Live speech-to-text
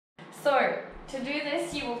So to do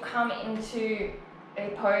this, you will come into a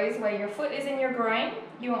pose where your foot is in your groin,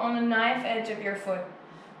 you are on the knife edge of your foot.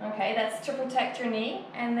 Okay, that's to protect your knee,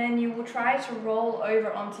 and then you will try to roll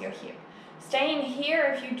over onto your hip. Staying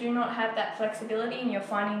here if you do not have that flexibility and you're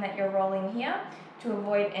finding that you're rolling here to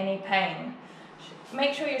avoid any pain.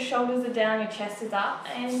 Make sure your shoulders are down, your chest is up,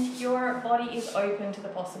 and your body is open to the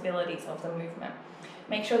possibilities of the movement.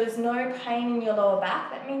 Make sure there's no pain in your lower back.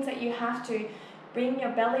 That means that you have to bring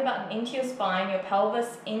your belly button into your spine, your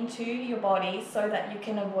pelvis into your body so that you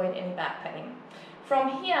can avoid any back pain.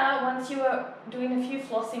 From here, once you are doing a few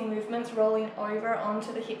flossing movements, rolling over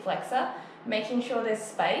onto the hip flexor, making sure there's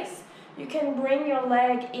space, you can bring your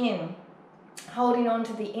leg in, holding on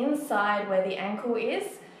to the inside where the ankle is,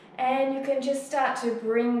 and you can just start to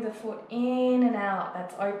bring the foot in and out.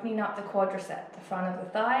 That's opening up the quadricep, the front of the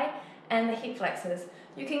thigh, and the hip flexors.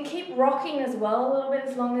 You can keep rocking as well a little bit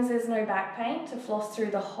as long as there's no back pain to floss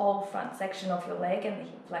through the whole front section of your leg and the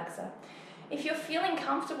hip flexor. If you're feeling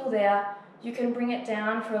comfortable there, you can bring it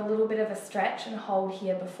down for a little bit of a stretch and hold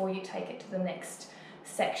here before you take it to the next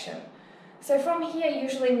section. So from here,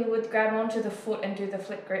 usually we would grab onto the foot and do the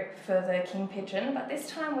flip grip for the king pigeon, but this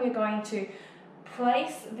time we're going to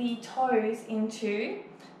place the toes into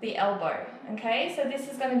the elbow, okay? So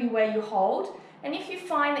this is going to be where you hold, and if you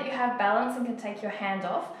find that you have balance and can take your hand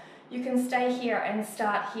off, you can stay here and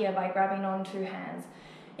start here by grabbing on two hands.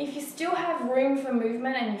 If you still have room for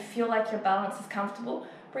movement and you feel like your balance is comfortable,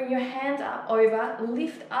 bring your hand up over,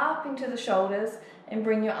 lift up into the shoulders, and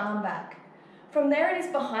bring your arm back. From there, it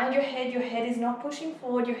is behind your head is not pushing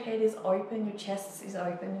forward, your head is open, your chest is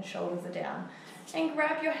open, your shoulders are down. And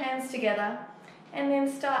grab your hands together, and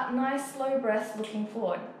then start nice slow breaths looking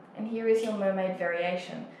forward. And here is your mermaid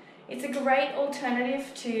variation. It's a great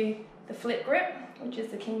alternative to the flip grip, which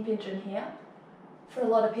is the king pigeon here. For a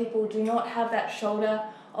lot of people do not have that shoulder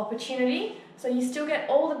opportunity, so you still get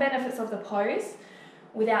all the benefits of the pose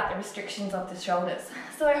without the restrictions of the shoulders.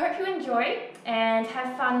 So I hope you enjoy and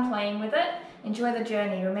have fun playing with it. Enjoy the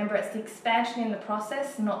journey. Remember, it's the expansion in the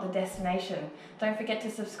process, not the destination. Don't forget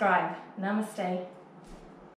to subscribe. Namaste.